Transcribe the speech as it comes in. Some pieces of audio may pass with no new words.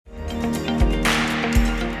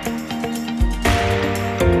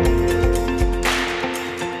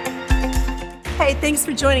Thanks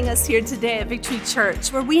for joining us here today at Victory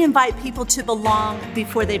Church, where we invite people to belong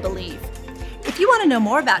before they believe. If you want to know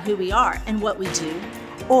more about who we are and what we do,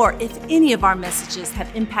 or if any of our messages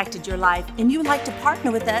have impacted your life and you would like to partner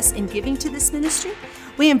with us in giving to this ministry,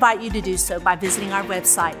 we invite you to do so by visiting our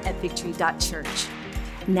website at victory.church.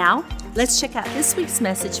 Now, let's check out this week's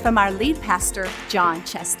message from our lead pastor, John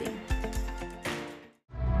Chesty.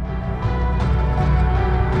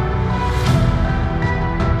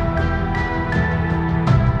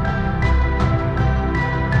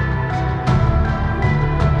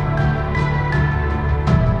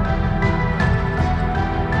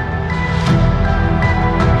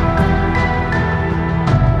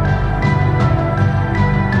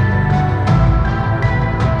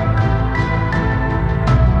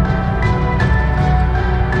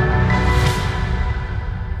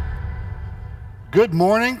 Good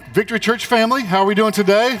morning, Victory Church family. How are we doing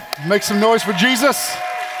today? Make some noise for Jesus.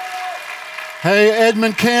 Hey,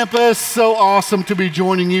 Edmond campus, so awesome to be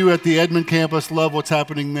joining you at the Edmond campus. Love what's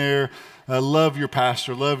happening there. Love your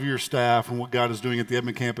pastor, love your staff, and what God is doing at the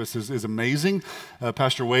Edmond campus is amazing.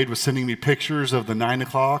 Pastor Wade was sending me pictures of the 9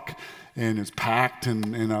 o'clock, and it's packed,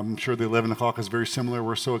 and I'm sure the 11 o'clock is very similar.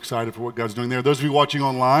 We're so excited for what God's doing there. Those of you watching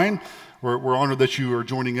online, we're honored that you are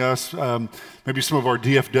joining us. Maybe some of our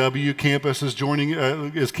DFW campus is joining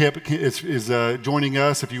joining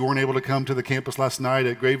us. If you weren't able to come to the campus last night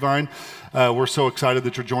at Grapevine, we're so excited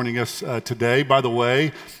that you're joining us today. By the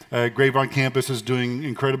way, Grapevine campus is doing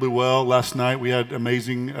incredibly well. Last night we had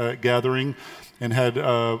amazing gathering and had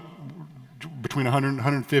between 100,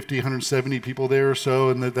 150, 170 people there or so,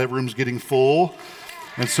 and that room's getting full.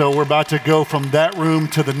 And so we're about to go from that room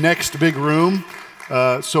to the next big room.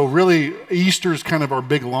 So really, Easter's kind of our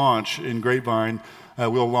big launch in Grapevine.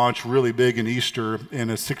 We'll launch really big in Easter in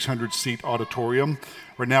a 600-seat auditorium.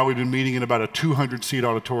 Right now, we've been meeting in about a 200-seat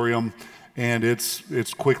auditorium, and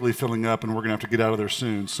it's quickly filling up, and we're going to have to get out of there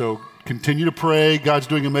soon. So continue to pray. God's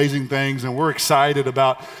doing amazing things, and we're excited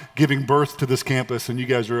about giving birth to this campus, and you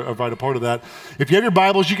guys are a vital part of that. If you have your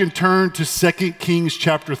Bibles, you can turn to 2 Kings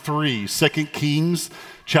chapter 3. 2 Kings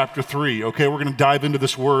chapter 3. Okay, we're going to dive into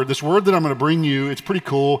this word. This word that I'm going to bring you, it's pretty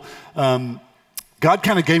cool. God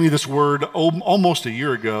kind of gave me this word almost a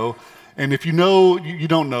year ago. And if you know, you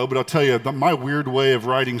don't know, but I'll tell you, my weird way of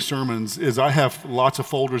writing sermons is I have lots of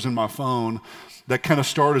folders in my phone that kind of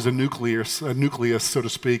start as a nucleus, so to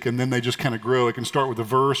speak, and then they just kind of grow. It can start with a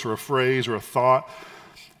verse or a phrase or a thought.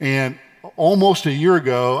 And almost a year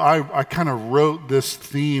ago, I kind of wrote this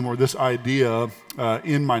theme or this idea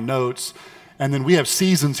in my notes. And then we have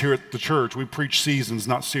seasons here at the church. We preach seasons,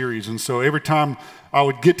 not series. And so every time I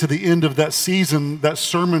would get to the end of that season, that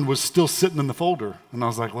sermon was still sitting in the folder. And I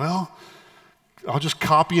was like, well, I'll just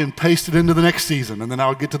copy and paste it into the next season. And then I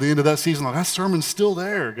would get to the end of that season, like, that sermon's still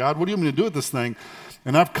there. God, what do you want me to do with this thing?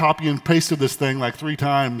 And I've copied and pasted this thing like 3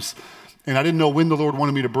 times. And I didn't know when the Lord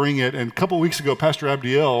wanted me to bring it. And a couple of weeks ago, Pastor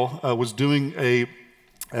Abdiel was doing a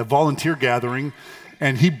volunteer gathering.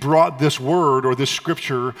 And he brought this word or this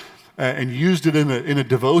scripture and used it in a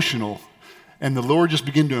devotional. And the Lord just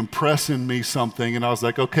began to impress in me something, and I was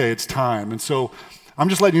like, okay, it's time. And so I'm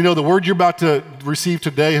just letting you know the word you're about to receive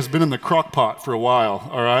today has been in the crock pot for a while,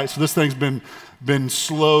 all right? So this thing's been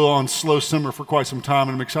slow simmer for quite some time,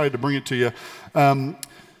 and I'm excited to bring it to you.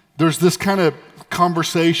 There's this kind of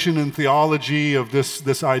conversation in theology of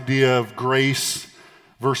this idea of grace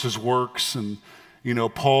versus works, and you know,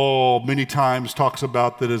 Paul many times talks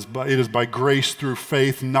about that it is by grace through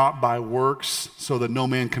faith, not by works, so that no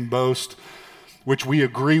man can boast, which we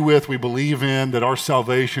agree with, we believe in, that our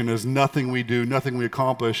salvation is nothing we do, nothing we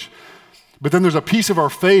accomplish. But then there's a piece of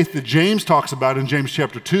our faith that James talks about in James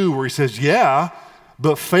chapter 2 where he says, yeah,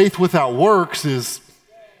 but faith without works is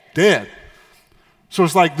dead. So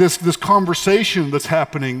it's like this conversation that's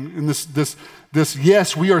happening in this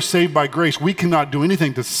yes, we are saved by grace. We cannot do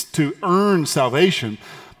anything to earn salvation.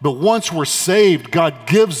 But once we're saved, God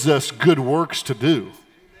gives us good works to do.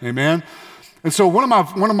 Amen? And so one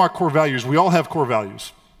of my core values, we all have core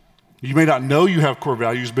values. You may not know you have core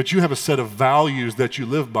values, but you have a set of values that you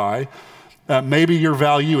live by. Maybe your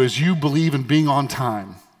value is you believe in being on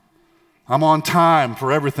time. I'm on time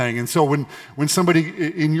for everything. And so when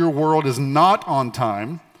somebody in your world is not on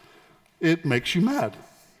time, it makes you mad.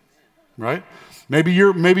 Right? Maybe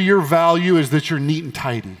your value is that you're neat and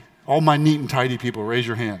tidy. All my neat and tidy people, raise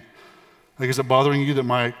your hand. Like, is it bothering you that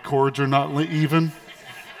my cords are not even?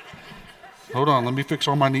 Hold on, let me fix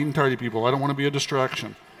all my neat and tidy people. I don't want to be a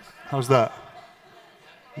distraction. How's that?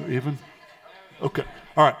 Even? Okay,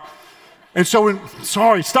 all right. And so,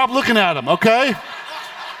 sorry, stop looking at them, okay?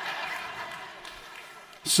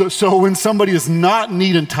 So when somebody is not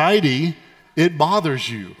neat and tidy, It bothers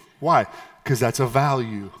you. Why? Because that's a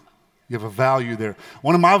value. You have a value there.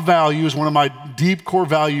 One of my values, one of my deep core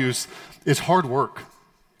values is hard work.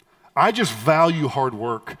 I just value hard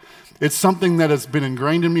work. It's something that has been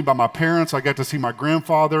ingrained in me by my parents. I got to see my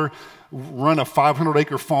grandfather run a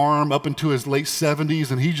 500-acre farm up into his late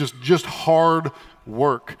 70s, and he just hard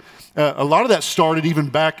work. A lot of that started even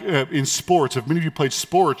back in sports. If many of you played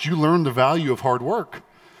sports, you learned the value of hard work.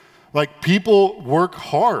 Like, people work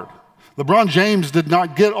hard. LeBron James did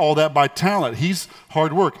not get all that by talent. He's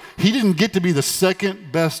hard work. He didn't get to be the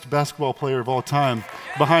second best basketball player of all time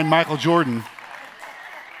behind Michael Jordan.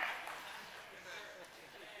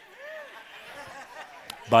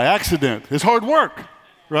 By accident. It's hard work,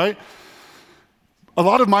 right? A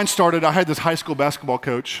lot of mine started, I had this high school basketball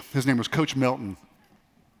coach. His name was Coach Melton.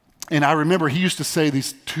 And I remember he used to say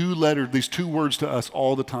these two words to us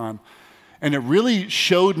all the time. And it really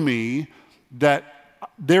showed me that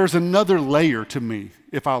there's another layer to me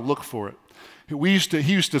if I look for it.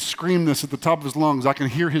 He used to scream this at the top of his lungs. I can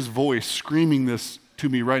hear his voice screaming this to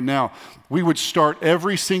me right now. We would start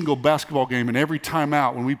every single basketball game and every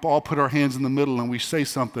timeout when we all put our hands in the middle and we say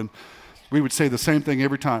something, we would say the same thing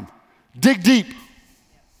every time. Dig deep.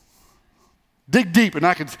 Dig deep. And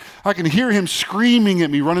I can hear him screaming at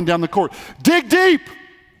me running down the court. Dig deep.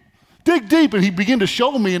 Dig deep. And he began to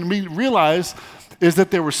show me and me realize is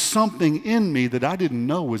that there was something in me that I didn't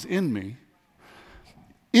know was in me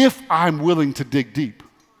if I'm willing to dig deep.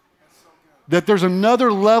 That there's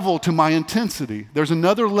another level to my intensity. There's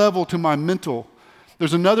another level to my mental.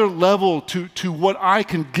 There's another level to what I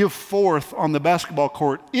can give forth on the basketball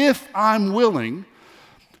court if I'm willing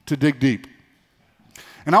to dig deep.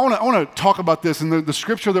 And I want to talk about this, and the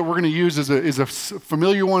scripture that we're going to use is a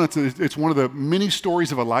familiar one. It's one of the many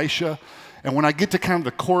stories of Elisha. And when I get to kind of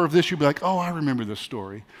the core of this, you'll be like, oh, I remember this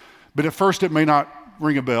story. But at first it may not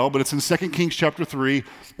ring a bell, but it's in 2 Kings chapter 3.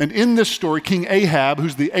 And in this story, King Ahab,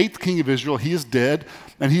 who's the 8th king of Israel, he is dead.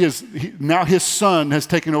 And now his son has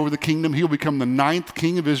taken over the kingdom. He'll become the 9th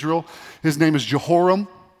king of Israel. His name is Jehoram.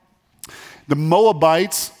 The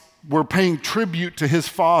Moabites were paying tribute to his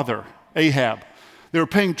father, Ahab. They were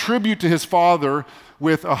paying tribute to his father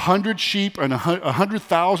with 100 sheep and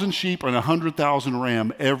 100,000 sheep and 100,000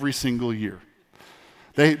 ram every single year.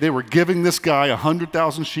 They were giving this guy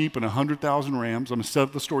 100,000 sheep and 100,000 rams. I'm going to set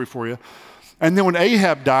up the story for you. And then when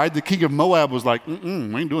Ahab died, the king of Moab was like, we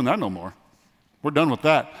ain't doing that no more. We're done with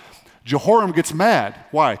that. Jehoram gets mad.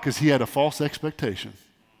 Why? Because he had a false expectation.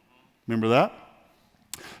 Remember that?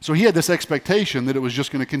 So he had this expectation that it was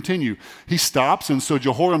just going to continue. He stops, and so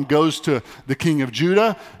Jehoram goes to the king of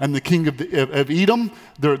Judah and the king of Edom,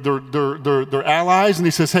 their allies, and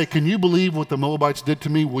he says, hey, can you believe what the Moabites did to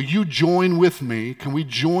me? Will you join with me? Can we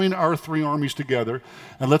join our three armies together,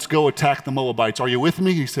 and let's go attack the Moabites? Are you with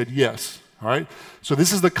me? He said, yes. All right? So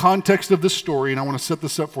this is the context of this story, and I want to set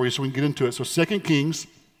this up for you so we can get into it. So 2 Kings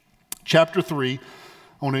chapter 3,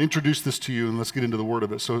 I want to introduce this to you, and let's get into the word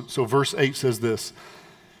of it. So verse 8 says this.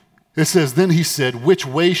 It says, then he said, which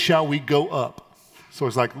way shall we go up? So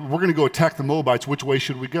it's like, we're going to go attack the Moabites. Which way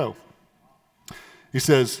should we go? He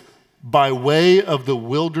says, by way of the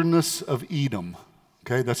wilderness of Edom.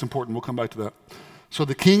 Okay, that's important. We'll come back to that. So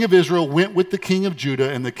the king of Israel went with the king of Judah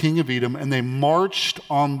and the king of Edom, and they marched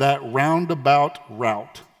on that roundabout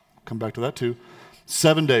route. Come back to that too.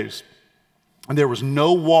 7 days. And there was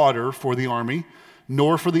no water for the army,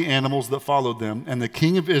 nor for the animals that followed them. And the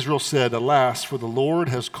king of Israel said, alas, for the Lord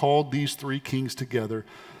has called these three kings together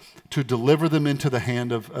to deliver them into the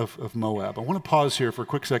hand of Moab. I want to pause here for a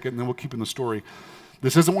quick second, and then we'll keep in the story.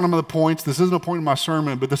 This isn't one of the points. This isn't a point in my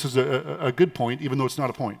sermon, but this is a good point, even though it's not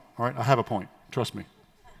a point. All right, I have a point. Trust me.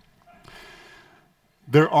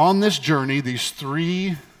 They're on this journey, these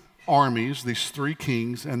three armies, these three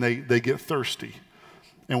kings, and they get thirsty.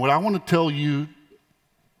 And what I want to tell you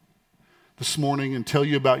this morning and tell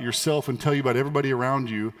you about yourself and tell you about everybody around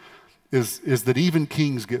you is that even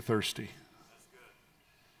kings get thirsty.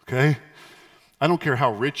 Okay? I don't care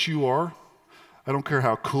how rich you are. I don't care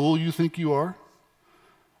how cool you think you are.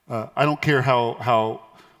 I don't care how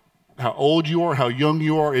old you are, how young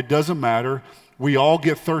you are. It doesn't matter. We all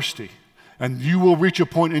get thirsty. And you will reach a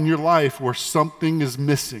point in your life where something is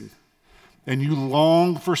missing. And you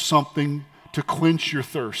long for something to quench your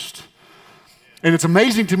thirst. And it's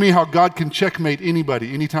amazing to me how God can checkmate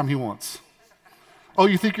anybody anytime he wants. Oh,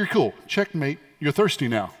 you think you're cool? Checkmate, you're thirsty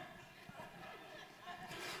now.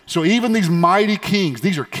 So even these mighty kings,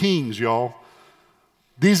 these are kings, y'all.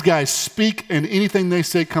 These guys speak and anything they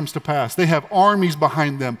say comes to pass. They have armies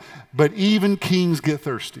behind them, but even kings get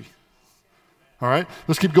thirsty. All right,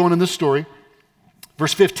 let's keep going in this story.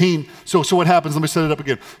 Verse 15, so what happens? Let me set it up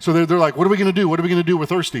again. So they're like, what are we going to do? What are we going to do? We're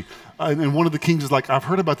thirsty. And one of the kings is like, I've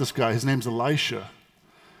heard about this guy. His name's Elisha.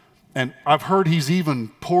 And I've heard he's even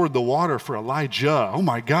poured the water for Elijah. Oh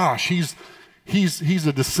my gosh, he's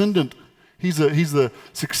a descendant. He's the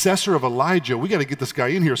successor of Elijah. We got to get this guy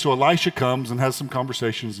in here. So Elisha comes and has some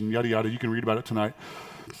conversations and yada, yada. You can read about it tonight.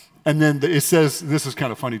 And then it says, this is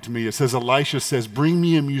kind of funny to me. It says, Elisha says, bring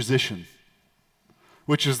me a musician,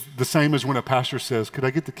 which is the same as when a pastor says, could I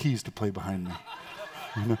get the keys to play behind me?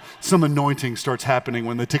 You know, some anointing starts happening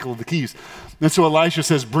when they tickle the keys. And so Elisha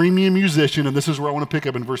says, bring me a musician. And this is where I want to pick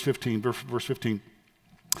up in verse 15. Verse 15.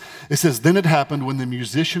 It says, then it happened when the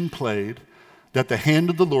musician played that the hand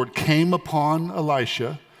of the Lord came upon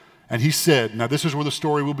Elisha. And he said, now this is where the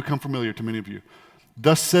story will become familiar to many of you.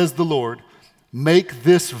 Thus says the Lord, make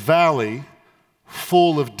this valley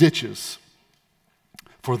full of ditches.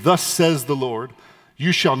 For thus says the Lord,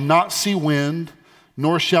 you shall not see wind,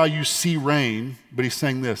 nor shall you see rain. But he's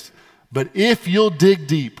saying this, but if you'll dig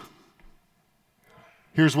deep,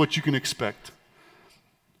 here's what you can expect.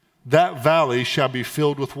 That valley shall be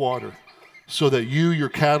filled with water, so that you, your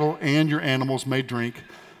cattle, and your animals may drink.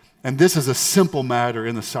 And this is a simple matter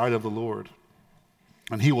in the sight of the Lord.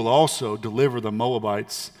 And he will also deliver the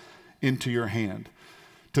Moabites into your hand.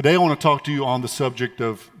 Today I want to talk to you on the subject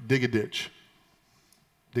of dig a ditch.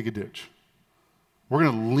 Dig a ditch. We're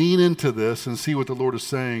going to lean into this and see what the Lord is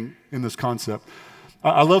saying in this concept.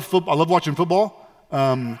 I love football. I love watching football.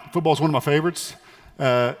 Football is one of my favorites.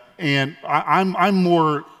 And I'm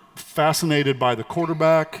more fascinated by the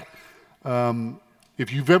quarterback.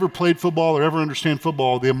 If you've ever played football or ever understand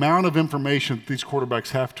football, the amount of information that these quarterbacks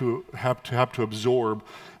have to absorb,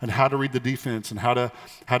 and how to read the defense, and how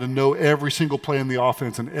to know every single play in the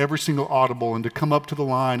offense and every single audible, and to come up to the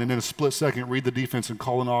line and in a split second read the defense and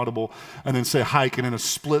call an audible, and then say hike, and in a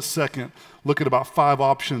split second look at about 5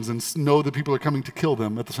 options and know that people are coming to kill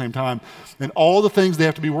them at the same time, and all the things they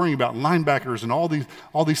have to be worrying about, linebackers and all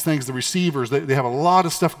these things, the receivers, they have a lot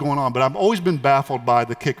of stuff going on. But I've always been baffled by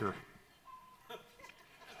the kicker.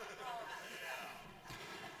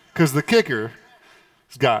 Because the kicker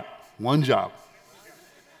has got one job.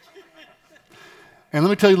 And let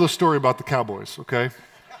me tell you a little story about the Cowboys, okay?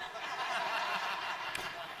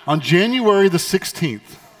 On January the 16th,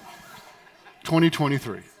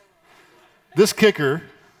 2023, this kicker,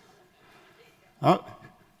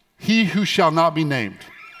 he who shall not be named,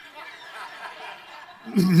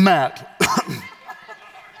 Matt,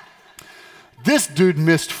 this dude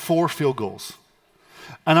missed 4 field goals.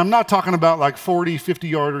 And I'm not talking about like 40,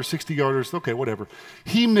 50-yarders, 60-yarders, okay, whatever.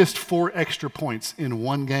 He missed 4 extra points in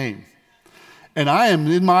one game. And I am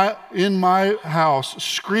in my house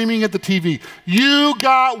screaming at the TV, you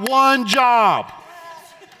got one job.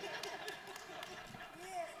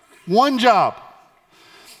 One job.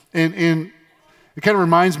 And it kind of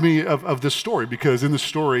reminds me of this story, because in the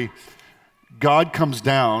story, God comes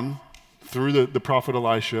down through the prophet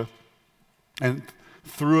Elisha, and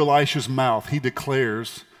through Elisha's mouth, he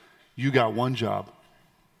declares, you got one job.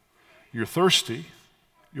 You're thirsty.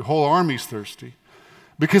 Your whole army's thirsty.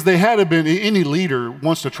 Because they had to been, any leader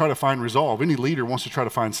wants to try to find resolve. Any leader wants to try to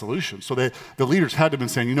find solutions. So the leaders had to have been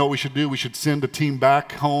saying, you know what we should do? We should send a team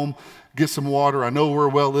back home, get some water. I know where a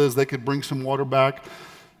well is. They could bring some water back.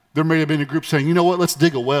 There may have been a group saying, you know what, let's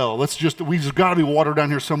dig a well. We just got to be water down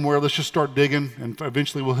here somewhere. Let's just start digging, and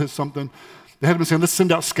eventually we'll hit something. They had been saying, let's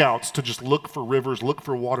send out scouts to just look for rivers, look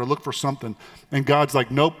for water, look for something. And God's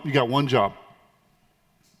like, nope, you got one job.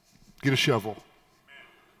 Get a shovel.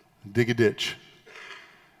 Dig a ditch.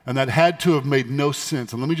 And that had to have made no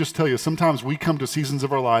sense. And let me just tell you, sometimes we come to seasons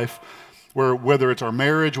of our life where, whether it's our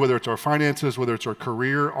marriage, whether it's our finances, whether it's our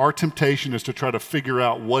career, our temptation is to try to figure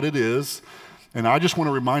out what it is. And I just want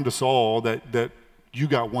to remind us all that you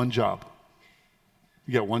got one job.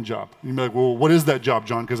 You got one job. You'd be like, well, what is that job,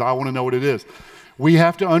 John? Because I want to know what it is. We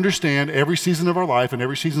have to understand every season of our life, and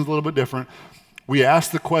every season is a little bit different. We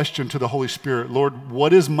ask the question to the Holy Spirit, Lord,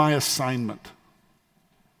 what is my assignment?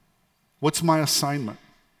 What's my assignment?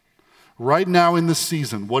 Right now in this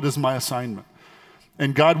season, what is my assignment?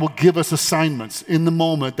 And God will give us assignments in the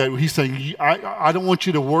moment that he's saying, I don't want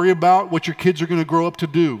you to worry about what your kids are going to grow up to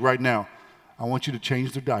do right now. I want you to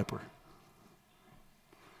change their diaper.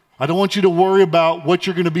 I don't want you to worry about what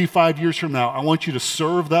you're going to be 5 years from now. I want you to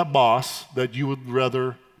serve that boss that you would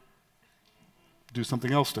rather do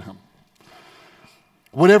something else to him.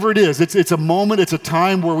 Whatever it is, it's a moment, it's a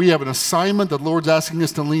time where we have an assignment that the Lord's asking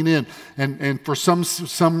us to lean in. And for some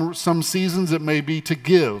seasons it may be to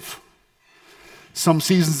give. Some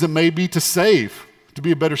seasons it may be to save, to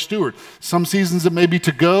be a better steward. Some seasons it may be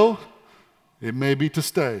to go, It may be to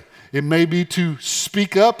stay. It may be to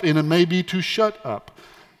speak up, and it may be to shut up.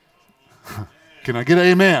 Can I get an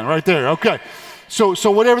amen right there? Okay.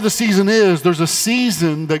 So whatever the season is, there's a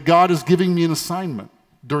season that God is giving me an assignment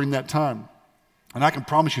during that time. And I can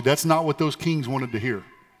promise you that's not what those kings wanted to hear.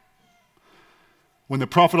 When the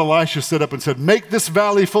prophet Elisha stood up and said, make this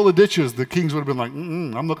valley full of ditches, the kings would have been like,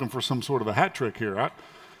 I'm looking for some sort of a hat trick here.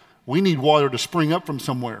 We need water to spring up from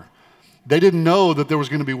somewhere. They didn't know that there was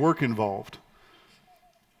going to be work involved.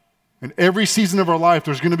 In every season of our life,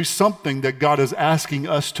 there's going to be something that God is asking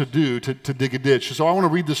us to do to dig a ditch. So I want to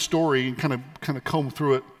read this story and kind of comb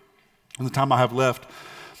through it in the time I have left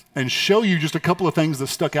and show you just a couple of things that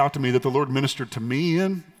stuck out to me that the Lord ministered to me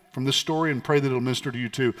in from this story, and pray that it'll minister to you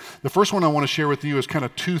too. The first one I want to share with you is kind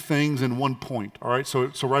of two things in one point, all right? So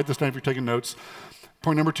write this down if you're taking notes.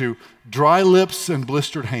 Point number 2, dry lips and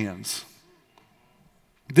blistered hands.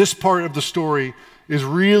 This part of the story is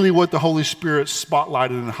really what the Holy Spirit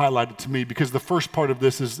spotlighted and highlighted to me, because the first part of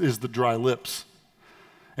this is the dry lips.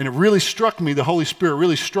 And it really struck me, the Holy Spirit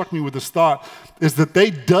really struck me with this thought, is that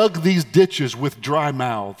they dug these ditches with dry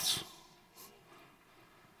mouths.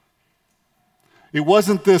 It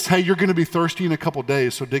wasn't this, hey, you're going to be thirsty in a couple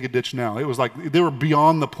days, so dig a ditch now. It was like they were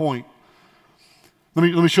beyond the point. Let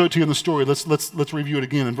me show it to you in the story. Let's review it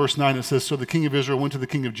again. In verse 9 it says, so the king of Israel went to the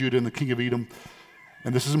king of Judah and the king of Edom,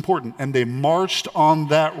 and this is important, and they marched on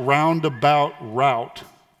that roundabout route.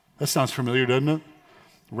 That sounds familiar, doesn't it?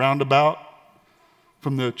 Roundabout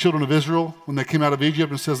from the children of Israel when they came out of Egypt,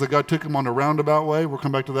 and it says that God took them on a roundabout way. We'll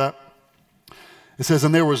come back to that. It says,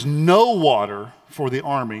 and there was no water for the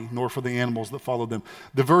army, nor for the animals that followed them.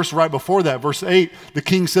 The verse right before that, verse 8, the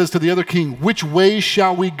king says to the other king, which way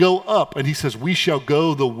shall we go up? And he says, we shall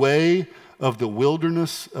go the way of the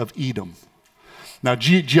wilderness of Edom. Now,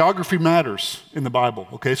 geography matters in the Bible,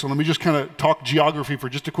 okay? So let me just kind of talk geography for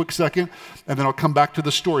just a quick second, and then I'll come back to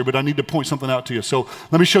the story, but I need to point something out to you. So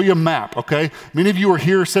let me show you a map, okay? Many of you were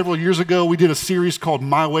here several years ago. We did a series called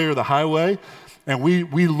My Way or the Highway, and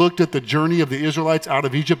we looked at the journey of the Israelites out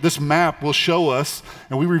of Egypt. This map will show us,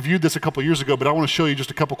 and we reviewed this a couple years ago, but I want to show you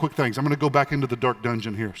just a couple quick things. I'm going to go back into the dark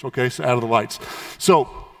dungeon here, okay, so out of the lights.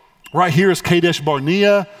 So right here is Kadesh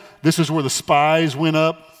Barnea. This is where the spies went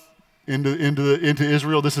up into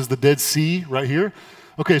Israel. This is the Dead Sea right here.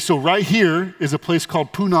 Okay, so right here is a place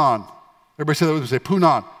called Punan. Everybody say that with me. Say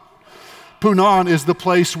Punan. Punan is the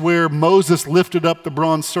place where Moses lifted up the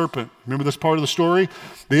bronze serpent. Remember this part of the story?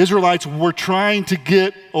 The Israelites were trying to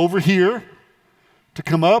get over here to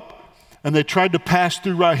come up, and they tried to pass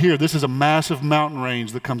through right here. This is a massive mountain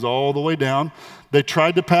range that comes all the way down. They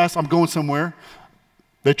tried to pass. I'm going somewhere.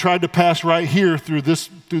 They tried to pass right here through this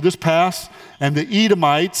pass, and the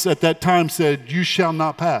Edomites at that time said, you shall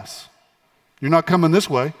not pass. You're not coming this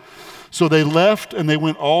way. So they left, and they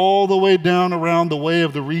went all the way down around the way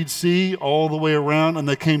of the Reed Sea, all the way around, and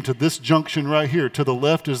they came to this junction right here. To the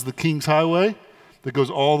left is the King's Highway that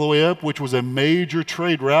goes all the way up, which was a major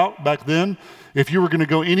trade route back then. If you were going to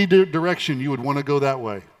go any direction, you would want to go that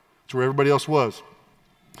way. That's where everybody else was.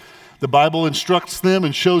 The Bible instructs them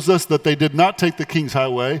and shows us that they did not take the King's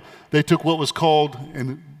Highway. They took what was called,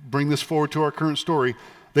 and bring this forward to our current story,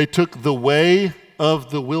 they took the way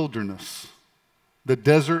of the wilderness, the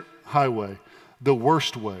desert highway, the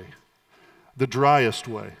worst way, the driest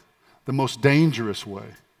way, the most dangerous way.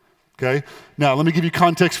 Okay? Now, let me give you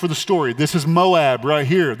context for the story. This is Moab right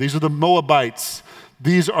here. These are the Moabites.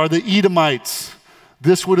 These are the Edomites.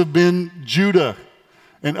 This would have been Judah.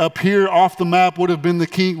 And up here off the map would have been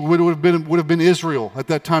would have been Israel. At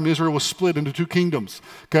that time, Israel was split into two kingdoms.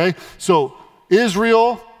 Okay? So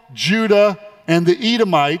Israel, Judah, and the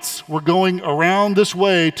Edomites were going around this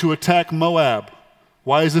way to attack Moab.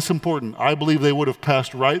 Why is this important? I believe they would have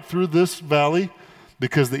passed right through this valley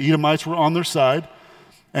because the Edomites were on their side.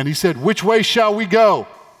 And he said, which way shall we go?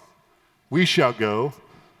 We shall go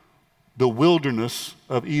the wilderness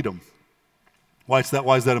of Edom. Why is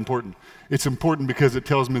that important? It's important because it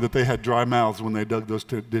tells me that they had dry mouths when they dug those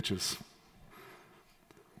ditches.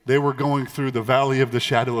 They were going through the valley of the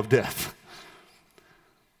shadow of death.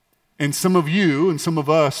 And some of you and some of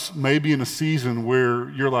us may be in a season where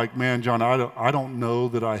you're like, man, John, I don't know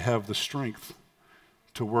that I have the strength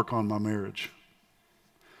to work on my marriage.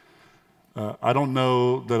 I don't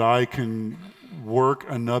know that I can work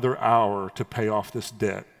another hour to pay off this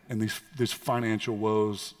debt and these financial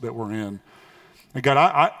woes that we're in. And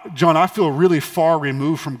God, John, I feel really far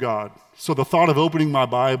removed from God. So the thought of opening my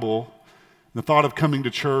Bible, the thought of coming to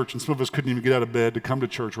church, and some of us couldn't even get out of bed to come to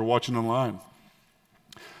church. We're watching online.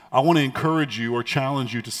 I want to encourage you or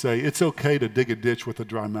challenge you to say, it's okay to dig a ditch with a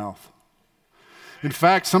dry mouth. In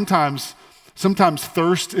fact, sometimes Sometimes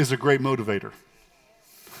thirst is a great motivator.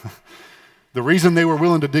 The reason they were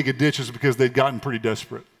willing to dig a ditch is because they'd gotten pretty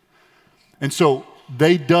desperate. And so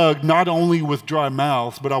they dug not only with dry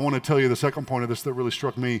mouths, but I want to tell you the second point of this that really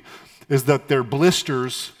struck me is that their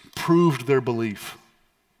blisters proved their belief.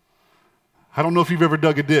 I don't know if you've ever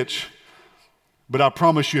dug a ditch, but I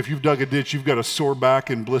promise you if you've dug a ditch, you've got a sore back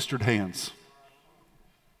and blistered hands.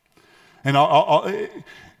 And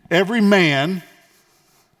every man,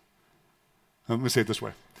 let me say it this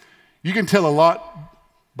way. You can tell a lot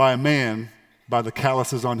by a man by the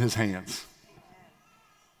calluses on his hands.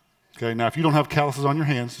 Okay, now if you don't have calluses on your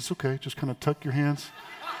hands, it's okay. Just kind of tuck your hands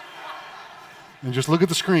and just look at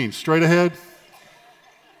the screen, straight ahead.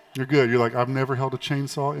 You're good. You're like, I've never held a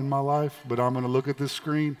chainsaw in my life, but I'm going to look at this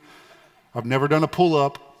screen. I've never done a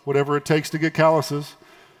pull-up, whatever it takes to get calluses.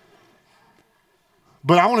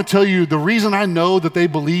 But I want to tell you, the reason I know that they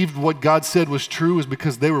believed what God said was true is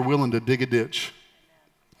because they were willing to dig a ditch.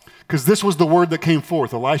 Because this was the word that came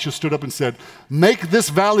forth. Elisha stood up and said, make this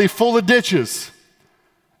valley full of ditches.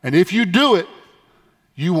 And if you do it,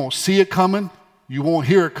 you won't see it coming, you won't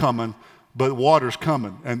hear it coming, but water's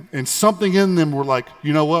coming. And something in them were like,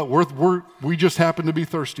 you know what, we just happen to be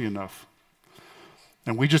thirsty enough.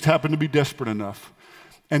 And we just happen to be desperate enough.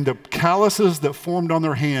 And the calluses that formed on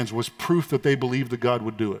their hands was proof that they believed that God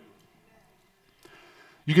would do it.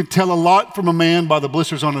 You can tell a lot from a man by the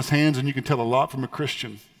blisters on his hands, and you can tell a lot from a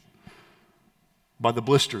Christian by the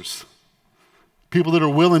blisters. People that are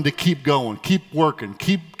willing to keep going, keep working,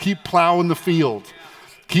 keep plowing the field,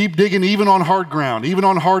 keep digging even on hard ground, even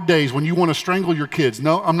on hard days when you want to strangle your kids.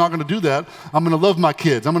 No, I'm not going to do that. I'm going to love my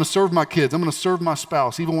kids. I'm going to serve my kids. I'm going to serve my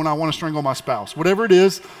spouse, even when I want to strangle my spouse. Whatever it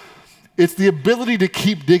is, it's the ability to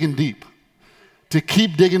keep digging deep, to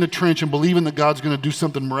keep digging a trench and believing that God's going to do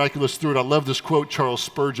something miraculous through it. I love this quote Charles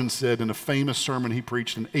Spurgeon said in a famous sermon he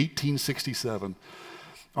preached in 1867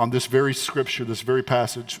 on this very scripture, this very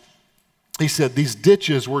passage. He said, these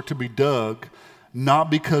ditches were to be dug not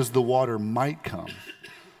because the water might come,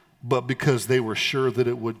 but because they were sure that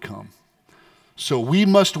it would come. So we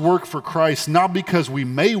must work for Christ not because we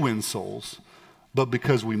may win souls, but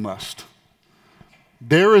because we must.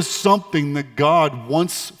 There is something that God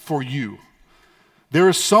wants for you. There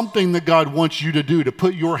is something that God wants you to do, to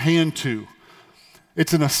put your hand to.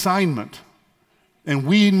 It's an assignment. And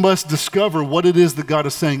we must discover what it is that God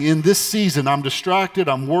is saying. In this season, I'm distracted,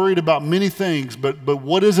 I'm worried about many things, but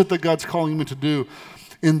what is it that God's calling me to do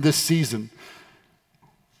in this season?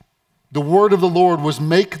 The word of the Lord was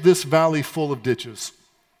make this valley full of ditches.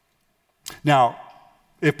 Now,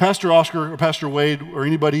 if Pastor Oscar or Pastor Wade or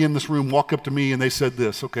anybody in this room walk up to me and they said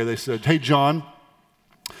this, okay, they said, hey, John,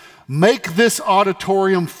 make this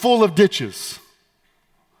auditorium full of ditches.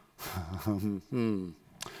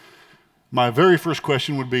 My very first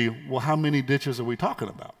question would be, well, how many ditches are we talking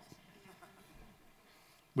about?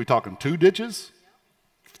 We talking 2 ditches?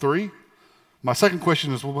 3? My second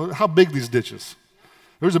question is, well, how big these ditches?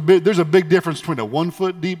 There's a big difference between a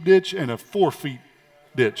 1-foot deep ditch and a 4-foot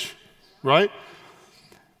ditch, right?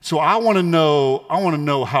 So I want to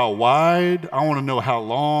know how wide, I want to know how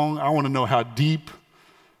long, I want to know how deep.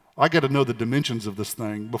 I got to know the dimensions of this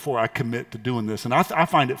thing before I commit to doing this. And I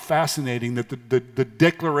find it fascinating that the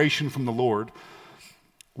declaration from the Lord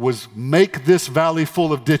was make this valley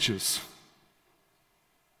full of ditches,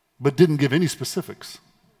 but didn't give any specifics.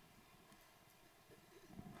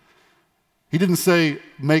 He didn't say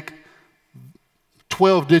make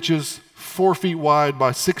 12 ditches 4 feet wide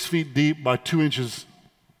by 6 feet deep by 2 inches,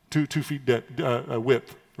 2 feet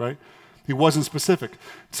width, right? He wasn't specific.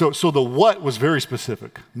 So the what was very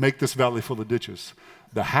specific. Make this valley full of ditches.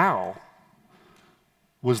 The how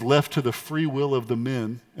was left to the free will of the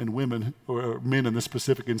men and women, or men in this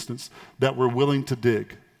specific instance, that were willing to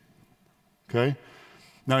dig. Okay?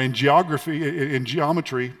 Now in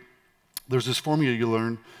geometry, there's this formula you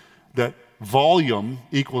learn that volume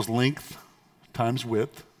equals length times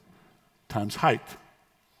width times height.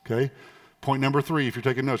 Okay? Point number 3, if you're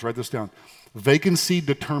taking notes, write this down. Vacancy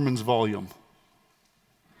determines volume.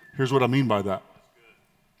 Here's what I mean by that.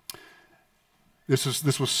 This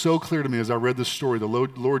was so clear to me as I read this story. The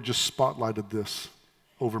Lord just spotlighted this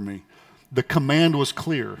over me. The command was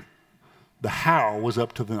clear. The how was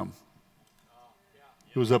up to them.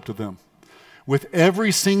 It was up to them. With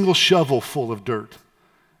every single shovel full of dirt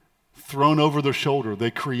thrown over their shoulder,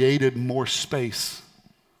 they created more space,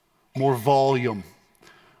 more volume,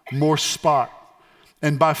 more spot.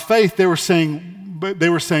 And by faith, they were saying,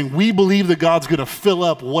 we believe that God's going to fill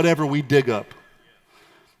up whatever we dig up.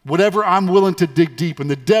 Whatever I'm willing to dig deep in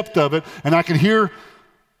the depth of it. And I can hear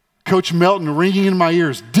Coach Melton ringing in my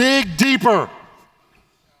ears, dig deeper.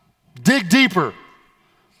 Dig deeper.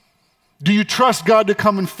 Do you trust God to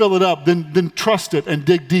come and fill it up? Then trust it and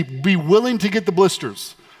dig deep. Be willing to get the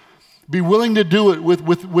blisters. Be willing to do it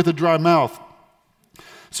with a dry mouth.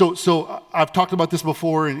 So I've talked about this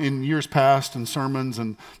before in years past and sermons,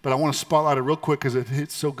 but I want to spotlight it real quick because it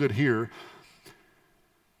hits so good here,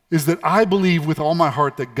 is that I believe with all my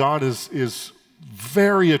heart that God is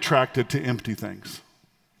very attracted to empty things.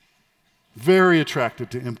 Very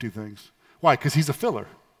attracted to empty things. Why? Because he's a filler.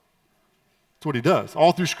 That's what he does.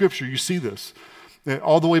 All through Scripture, you see this.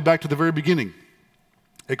 All the way back to the very beginning,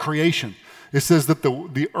 at creation. It says that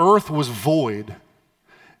the earth was void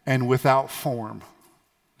and without form.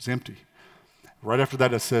 It was empty. Right after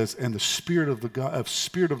that, it says, and the Spirit of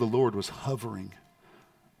the Lord was hovering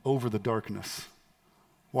over the darkness.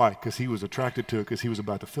 Why? Because he was attracted to it, because he was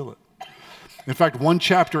about to fill it. In fact, one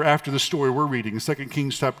chapter after the story we're reading, in 2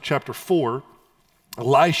 Kings chapter 4,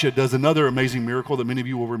 Elisha does another amazing miracle that many of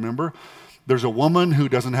you will remember. There's a woman who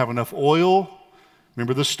doesn't have enough oil.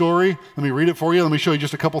 Remember this story? Let me read it for you. Let me show you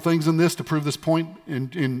just a couple things in this to prove this point.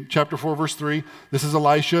 In chapter 4, verse 3, this is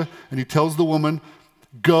Elisha, and he tells the woman,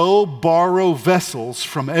 go borrow vessels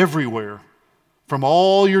from everywhere, from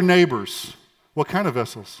all your neighbors. What kind of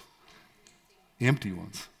vessels? Empty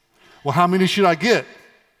ones. Well, how many should I get?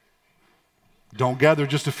 Don't gather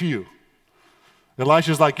just a few.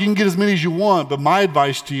 Elisha's like, you can get as many as you want, but my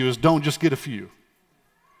advice to you is don't just get a few.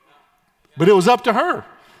 But it was up to her.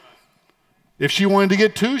 If she wanted to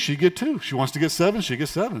get 2, she'd get 2. She wants to get 7, she'd get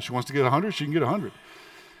 7. She wants to get 100, she can get 100.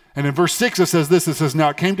 And in verse 6, it says this. It says, now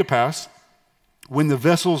it came to pass when the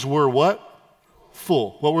vessels were what?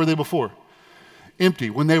 Full. What were they before? Empty.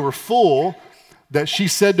 When they were full, that she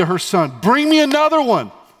said to her son, bring me another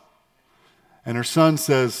one. And her son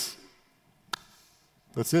says,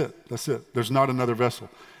 that's it. There's not another vessel.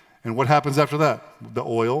 And what happens after that? The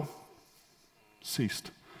oil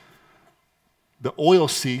ceased. The oil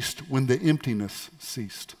ceased when the emptiness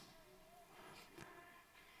ceased.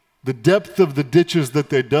 The depth of the ditches that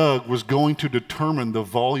they dug was going to determine the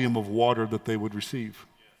volume of water that they would receive.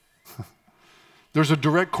 There's a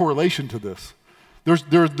direct correlation to this.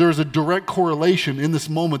 There's a direct correlation in this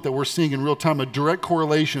moment that we're seeing in real time, a direct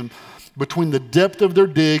correlation between the depth of their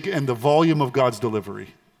dig and the volume of God's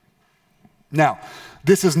delivery. Now,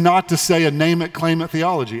 this is not to say a name it, claim it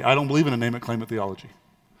theology. I don't believe in a name it, claim it theology.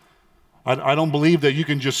 I don't believe that you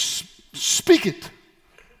can just speak it,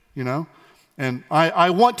 you know. And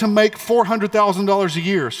I want to make $400,000 a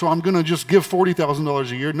year, so I'm going to just give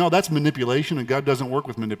 $40,000 a year. No, that's manipulation, and God doesn't work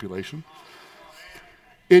with manipulation.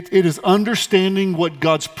 It is understanding what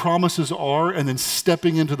God's promises are and then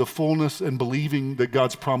stepping into the fullness and believing that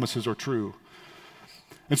God's promises are true.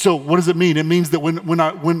 And so what does it mean? It means that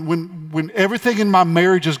when everything in my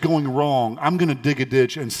marriage is going wrong, I'm going to dig a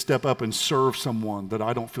ditch and step up and serve someone that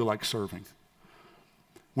I don't feel like serving.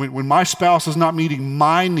 When my spouse is not meeting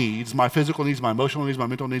my needs, my physical needs, my emotional needs, my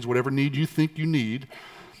mental needs, whatever need you think you need,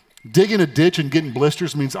 digging a ditch and getting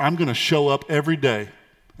blisters means I'm going to show up every day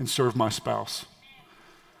and serve my spouse.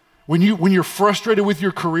 When you're frustrated with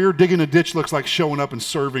your career, digging a ditch looks like showing up and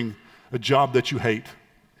serving a job that you hate,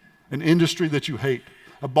 an industry that you hate,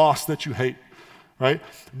 a boss that you hate, right?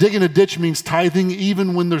 Digging a ditch means tithing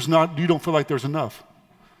even when you don't feel like there's enough.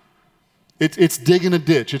 It's digging a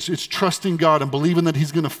ditch. It's trusting God and believing that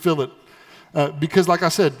he's going to fill it. Because like I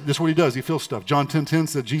said, this is what he does. He fills stuff. John 10:10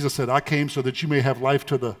 said, Jesus said, I came so that you may have life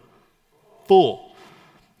to the full.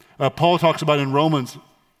 Paul talks about in Romans,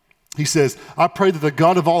 he says, I pray that the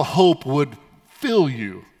God of all hope would fill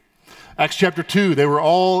you. Acts chapter 2, they were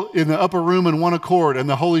all in the upper room in one accord, and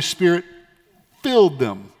the Holy Spirit filled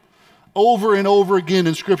them. Over and over again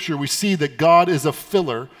in Scripture, we see that God is a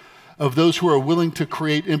filler of those who are willing to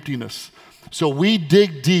create emptiness. So we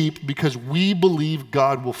dig deep because we believe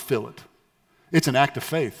God will fill it. It's an act of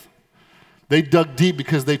faith. They dug deep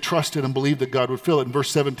because they trusted and believed that God would fill it. And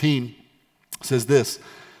verse 17 says this.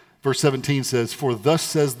 Verse 17 says, for thus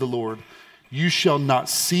says the Lord, you shall not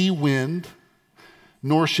see wind,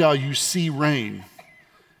 nor shall you see rain,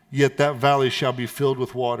 yet that valley shall be filled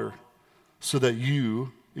with water, so that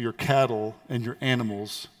you, your cattle, and your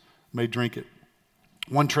animals may drink it.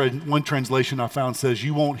 One translation I found says,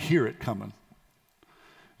 you won't hear it coming.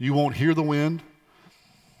 You won't hear the wind.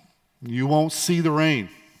 You won't see the rain,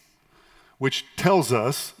 which tells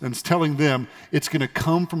us, and it's telling them, it's going to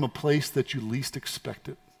come from a place that you least expect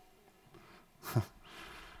it.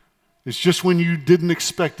 It's just when you didn't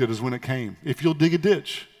expect it is when it came. If you'll dig a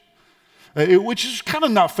ditch. Which is kind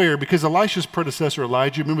of not fair because Elisha's predecessor,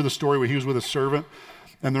 Elijah, remember the story where he was with a servant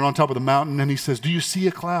and they're on top of the mountain and he says, do you see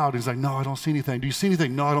a cloud? He's like, no, I don't see anything. Do you see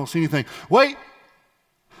anything? No, I don't see anything. Wait,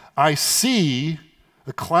 I see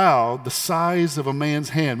A cloud the size of a man's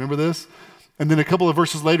hand. Remember this? And then a couple of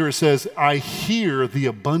verses later it says, I hear the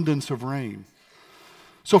abundance of rain.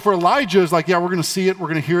 So for Elijah, it's like, yeah, we're going to see it. We're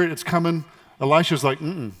going to hear it. It's coming. Elisha's like,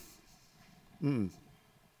 You're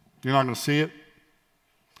not going to see it.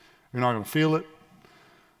 You're not going to feel it.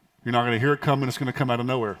 You're not going to hear it coming. It's going to come out of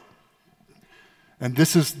nowhere. And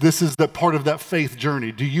this is the part of that faith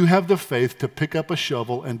journey. Do you have the faith to pick up a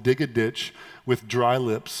shovel and dig a ditch with dry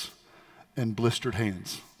lips and blistered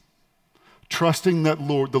hands? Trusting that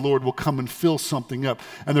the Lord will come and fill something up.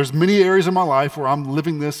 And there's many areas of my life where I'm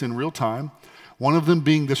living this in real time. One of them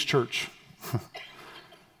being this church.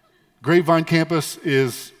 Grapevine Campus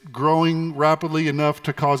is growing rapidly enough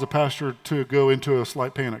to cause a pastor to go into a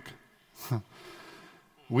slight panic.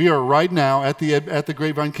 We are right now at the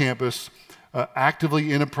Grapevine Campus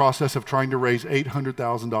actively in a process of trying to raise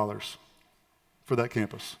 $800,000 for that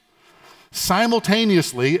campus.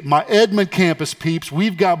 Simultaneously, my Edmond campus peeps,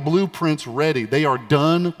 we've got blueprints ready. They are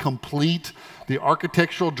done, complete. The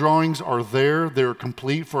architectural drawings are there. They're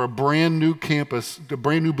complete for a brand new campus, a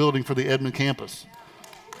brand new building for the Edmond campus.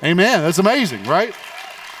 Amen. That's amazing, right?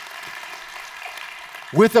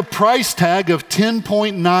 With a price tag of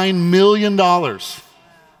 $10.9 million.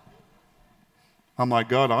 I'm like,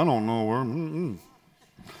 God, I don't know where.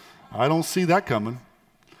 I don't see that coming.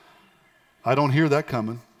 I don't hear that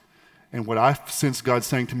coming. And what I sense God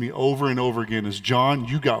saying to me over and over again is, John,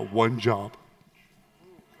 you got one job.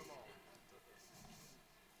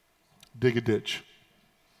 Dig a ditch.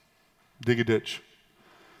 Dig a ditch.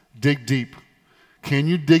 Dig deep. Can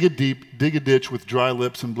you dig a ditch with dry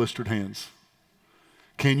lips and blistered hands?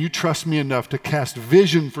 Can you trust me enough to cast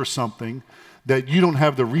vision for something that you don't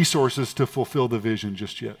have the resources to fulfill the vision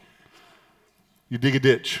just yet? You dig a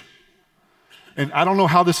ditch. And I don't know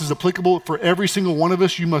how this is applicable for every single one of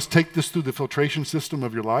us. You must take this through the filtration system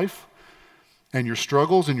of your life and your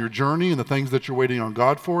struggles and your journey and the things that you're waiting on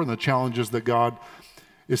God for and the challenges that God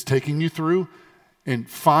is taking you through. And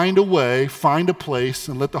find a way, find a place,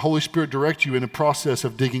 and let the Holy Spirit direct you in a process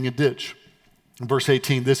of digging a ditch. Verse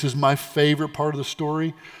 18, this is my favorite part of the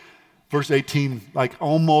story. Verse 18, like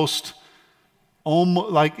almost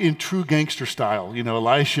like in true gangster style. You know,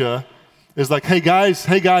 Elisha is like, hey guys,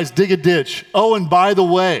 dig a ditch. Oh, and by the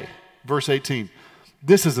way, verse 18,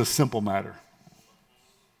 this is a simple matter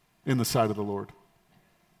in the sight of the Lord.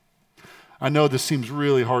 I know this seems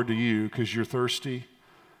really hard to you because you're thirsty,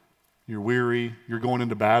 you're weary, you're going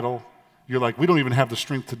into battle. You're like, we don't even have the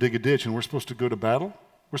strength to dig a ditch and we're supposed to go to battle?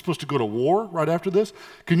 We're supposed to go to war right after this?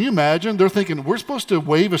 Can you imagine? They're thinking, we're supposed to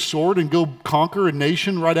wave a sword and go conquer a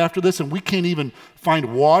nation right after this and we can't even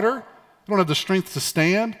find water? We don't have the strength to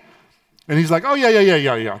stand? And he's like, oh,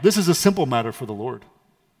 yeah. This is a simple matter for the Lord.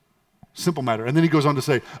 Simple matter. And then he goes on to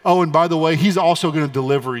say, oh, and by the way, he's also going to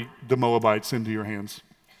deliver the Moabites into your hands.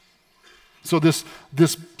 So this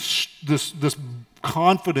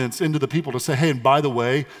confidence into the people to say, hey, and by the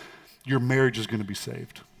way, your marriage is going to be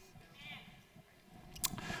saved.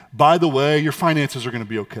 By the way, your finances are going to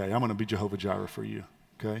be okay. I'm going to be Jehovah Jireh for you,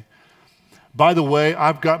 okay? By the way,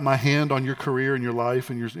 I've got my hand on your career and your life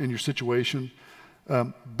and your situation,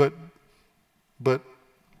 but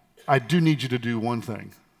I do need you to do one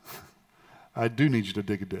thing. I do need you to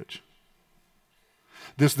dig a ditch.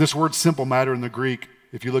 This word simple matter in the Greek,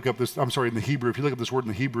 if you look up this, in the Hebrew, if you look up this word in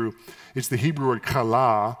the Hebrew, it's the Hebrew word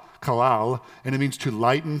kalal, and it means to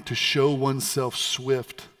lighten, to show oneself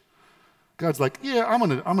swift. God's like, yeah, I'm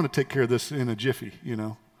gonna take care of this in a jiffy, you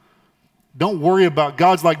know.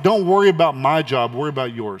 God's like, don't worry about my job, worry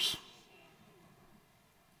about yours.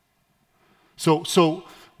 So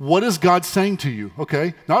what is God saying to you?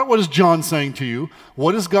 Okay, not what is John saying to you.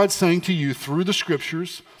 What is God saying to you through the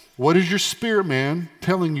scriptures? What is your spirit man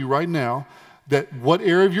telling you right now? That what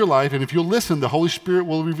area of your life, and if you'll listen, the Holy Spirit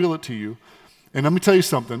will reveal it to you. And let me tell you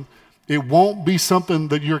something, it won't be something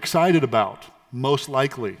that you're excited about, most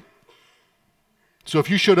likely. So if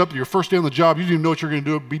you showed up your first day on the job, you didn't even know what you're going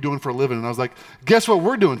to be doing for a living. And I was like, guess what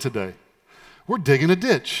we're doing today? We're digging a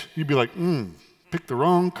ditch. You'd be like, picked the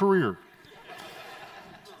wrong career.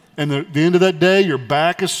 And at the end of that day, your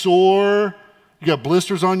back is sore. You got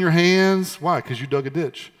blisters on your hands. Why? Because you dug a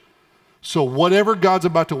ditch. So whatever God's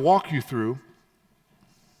about to walk you through,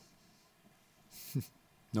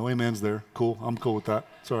 no amens there. Cool. I'm cool with that.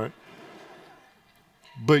 It's all right.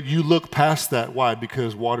 But you look past that. Why?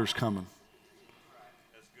 Because water's coming.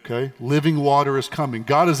 Okay? Living water is coming.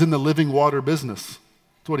 God is in the living water business.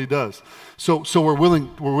 That's what he does. So we're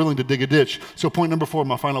willing to dig a ditch. So point number 4,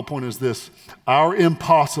 my final point is this. Our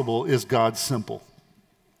impossible is God's simple.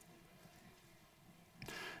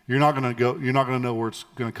 You're not going to know where it's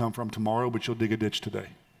going to come from tomorrow, but you'll dig a ditch today.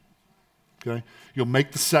 okay? You'll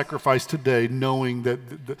make the sacrifice today knowing that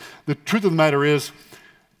the truth of the matter is,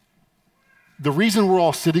 the reason we're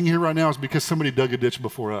all sitting here right now is because somebody dug a ditch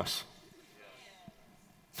before us.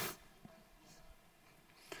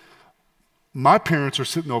 My parents are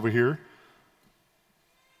sitting over here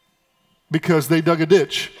because they dug a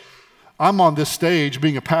ditch. I'm on this stage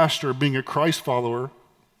being a pastor, being a Christ follower,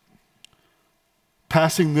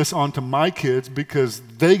 passing this on to my kids because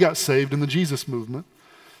they got saved in the Jesus movement,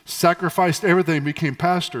 sacrificed everything, became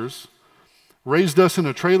pastors, raised us in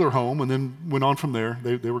a trailer home, and then went on from there.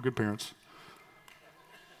 They were good parents.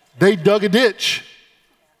 They dug a ditch.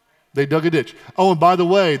 They dug a ditch. Oh, and by the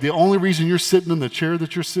way, the only reason you're sitting in the chair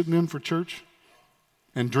that you're sitting in for church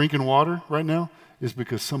and drinking water right now is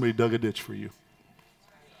because somebody dug a ditch for you.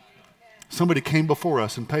 Somebody came before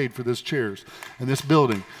us and paid for these chairs and this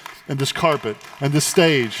building and this carpet and this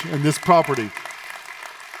stage and this property.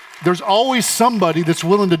 There's always somebody that's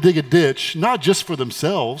willing to dig a ditch, not just for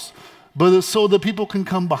themselves, but so that people can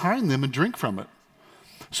come behind them and drink from it.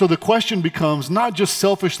 So the question becomes not just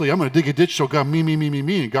selfishly, I'm going to dig a ditch so God, me,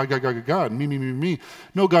 and God, me.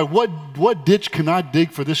 No, God, what ditch can I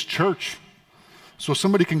dig for this church so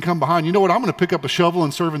somebody can come behind? You know what? I'm going to pick up a shovel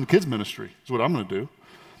and serve in the kids ministry is what I'm going to do.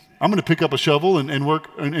 I'm going to pick up a shovel and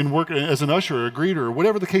work as an usher or a greeter or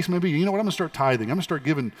whatever the case may be. You know what? I'm going to start tithing. I'm going to start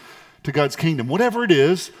giving to God's kingdom. Whatever it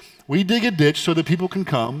is, we dig a ditch so that people can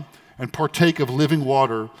come and partake of living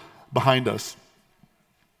water behind us.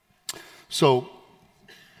 So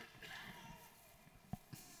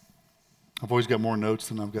I've always got more notes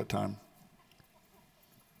than I've got time.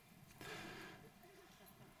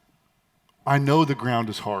 I know the ground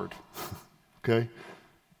is hard, okay?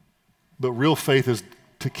 But real faith is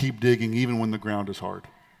to keep digging even when the ground is hard.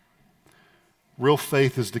 Real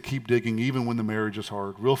faith is to keep digging even when the marriage is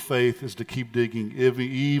hard. Real faith is to keep digging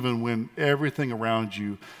even when everything around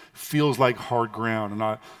you feels like hard ground. And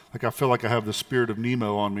I feel like I have the spirit of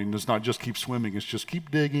Nemo on me, and it's not just keep swimming, it's just keep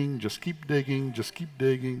digging, just keep digging, just keep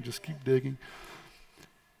digging, just keep digging.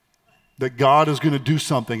 That God is going to do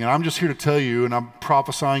something. And I'm just here to tell you, and I'm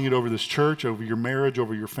prophesying it over this church, over your marriage,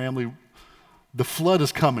 over your family. The flood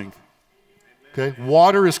is coming. Okay?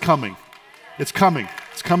 Water is coming. It's coming.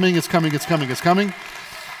 It's coming. It's coming. It's coming. It's coming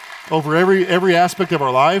over every aspect of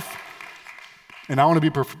our life. And I want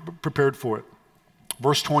to be prepared for it.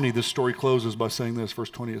 Verse 20, this story closes by saying this. Verse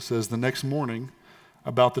 20, it says, the next morning,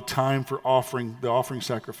 about the time for the offering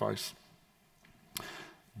sacrifice,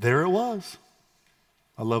 there it was.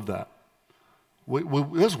 I love that.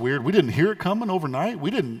 That's weird. We didn't hear it coming overnight.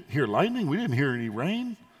 We didn't hear lightning. We didn't hear any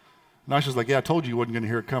rain. And Aisha's like, yeah, I told you wasn't going to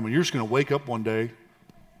hear it coming. You're just going to wake up one day.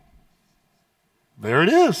 There it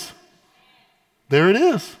is. There it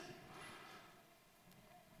is.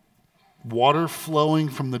 Water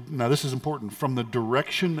flowing now this is important, from the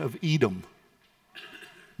direction of Edom.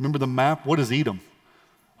 Remember the map? What is Edom?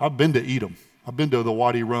 I've been to Edom. I've been to the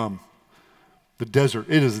Wadi Rum, the desert.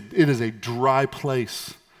 It is a dry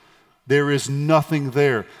place. There is nothing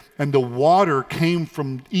there. And the water came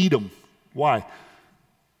from Edom. Why?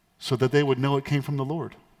 So that they would know it came from the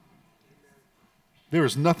Lord. There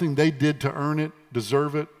is nothing they did to earn it,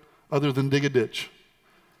 deserve it, other than dig a ditch.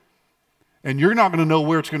 And you're not going to know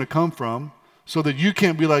where it's going to come from, so that you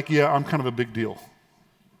can't be like, yeah, I'm kind of a big deal.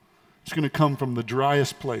 It's going to come from the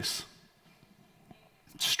driest place.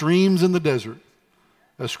 Streams in the desert,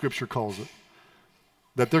 as Scripture calls it.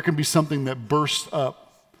 That there can be something that bursts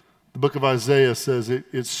up. The book of Isaiah says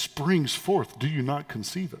it springs forth. Do you not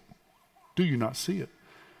conceive it? Do you not see it?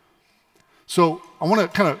 So I want to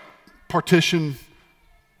kind of partition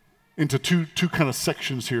into two kind of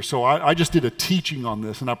sections here. So I just did a teaching on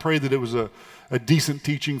this, and I pray that it was a decent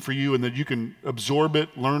teaching for you and that you can absorb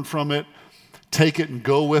it, learn from it, take it and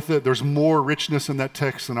go with it. There's more richness in that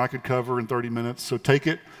text than I could cover in 30 minutes. So take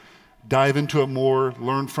it, dive into it more,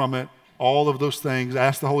 learn from it, all of those things.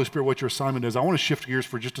 Ask the Holy Spirit what your assignment is. I want to shift gears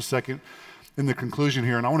for just a second in the conclusion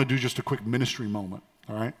here, and I want to do just a quick ministry moment,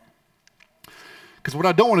 all right? Because what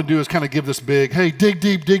I don't want to do is kind of give this big, hey, dig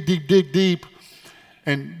deep,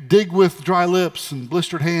 and dig with dry lips and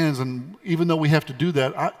blistered hands. And even though we have to do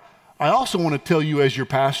that, I also want to tell you as your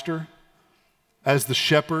pastor, as the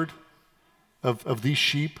shepherd of these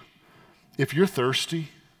sheep, if you're thirsty,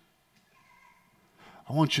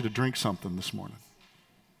 I want you to drink something this morning.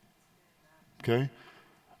 Okay?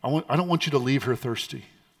 I don't want you to leave here thirsty.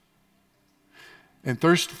 And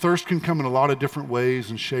thirst can come in a lot of different ways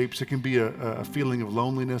and shapes. It can be a feeling of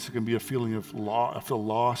loneliness. It can be a feeling of I feel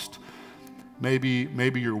lost. Maybe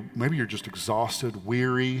you're just exhausted,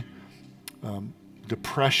 weary,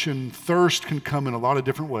 depression. Thirst can come in a lot of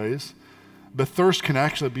different ways, but thirst can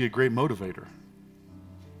actually be a great motivator.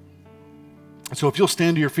 So if you'll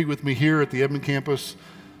stand to your feet with me here at the Edmond campus,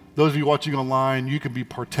 those of you watching online, you can be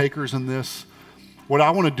partakers in this. What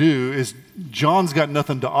I want to do is, John's got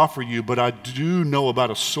nothing to offer you, but I do know about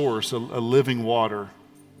a source, a living water,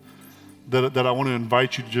 that I want to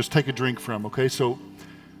invite you to just take a drink from, okay? So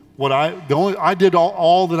I did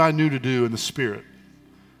all that I knew to do in the Spirit.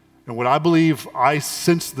 And what I believe I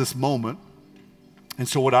sensed this moment, and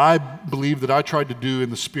so what I believe that I tried to do in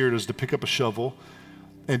the Spirit is to pick up a shovel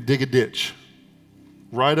and dig a ditch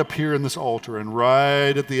right up here in this altar and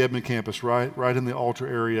right at the Edmond campus, right in the altar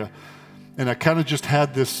area. And I kind of just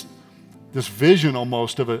had this vision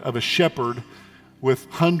almost of a shepherd with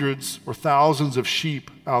hundreds or thousands of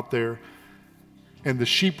sheep out there. And the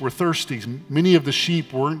sheep were thirsty. Many of the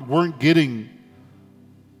sheep weren't getting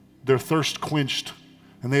their thirst quenched.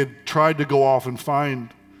 And they had tried to go off and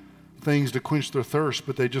find things to quench their thirst,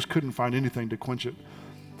 but they just couldn't find anything to quench it.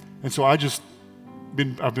 And so I've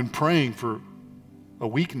been praying for a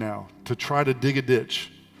week now to try to dig a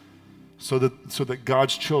ditch so that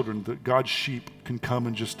God's children, that God's sheep can come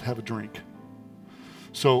and just have a drink.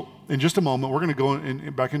 So in just a moment, we're going to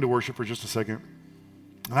go back into worship for just a second.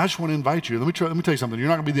 And I just want to invite you. Let me tell you something. You're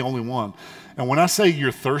not going to be the only one. And when I say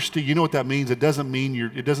you're thirsty, you know what that means? It doesn't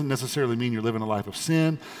necessarily mean you're living a life of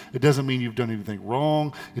sin. It doesn't mean you've done anything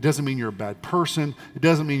wrong. It doesn't mean you're a bad person. It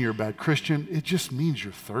doesn't mean you're a bad Christian. It just means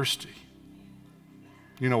you're thirsty.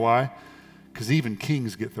 You know why? Because even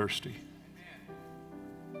kings get thirsty.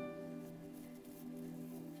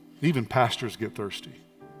 Even pastors get thirsty.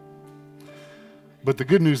 But the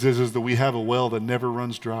good news is that we have a well that never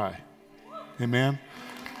runs dry. Amen?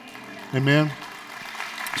 Amen?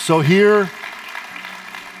 So here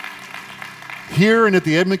and at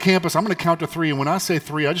the Edmond campus, I'm going to count to 3. And when I say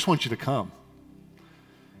 3, I just want you to come.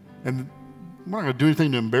 And we're not going to do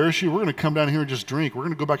anything to embarrass you. We're going to come down here and just drink. We're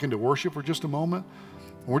going to go back into worship for just a moment.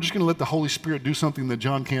 And we're just going to let the Holy Spirit do something that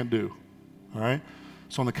John can't do. All right?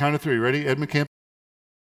 So on the count of 3, ready? Edmond campus.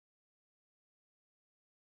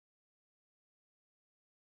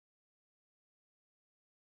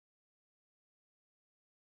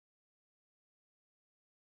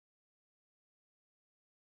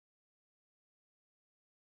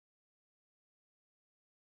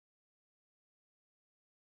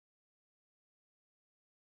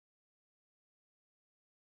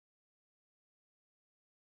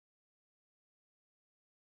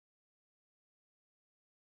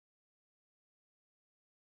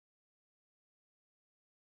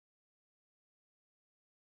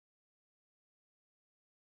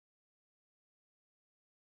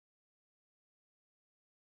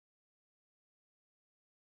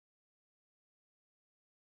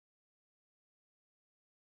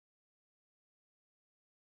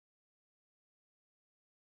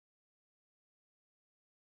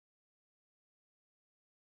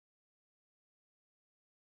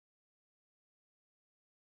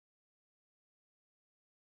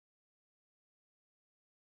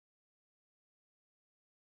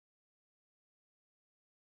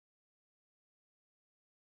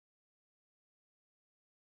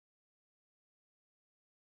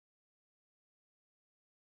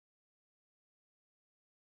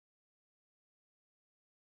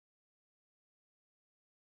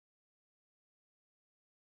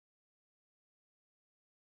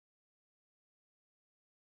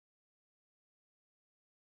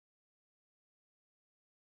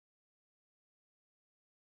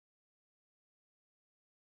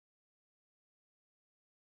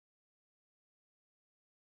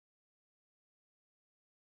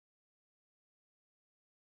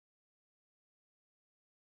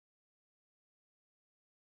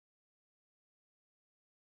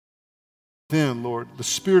 Then, Lord, the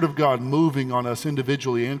Spirit of God moving on us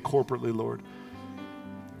individually and corporately, Lord.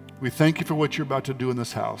 We thank you for what you're about to do in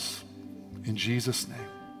this house. In Jesus' name.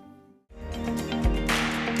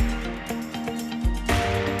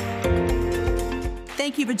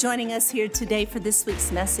 Thank you for joining us here today for this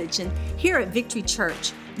week's message. And here at Victory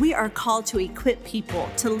Church, we are called to equip people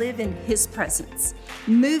to live in His presence,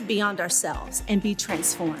 move beyond ourselves, and be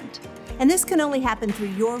transformed. And this can only happen through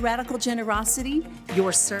your radical generosity,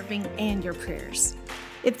 your serving, and your prayers.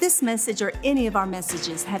 If this message or any of our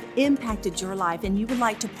messages have impacted your life and you would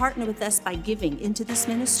like to partner with us by giving into this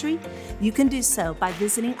ministry, you can do so by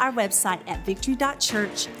visiting our website at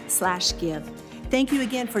victory.church/give. Thank you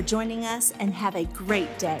again for joining us and have a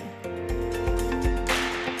great day.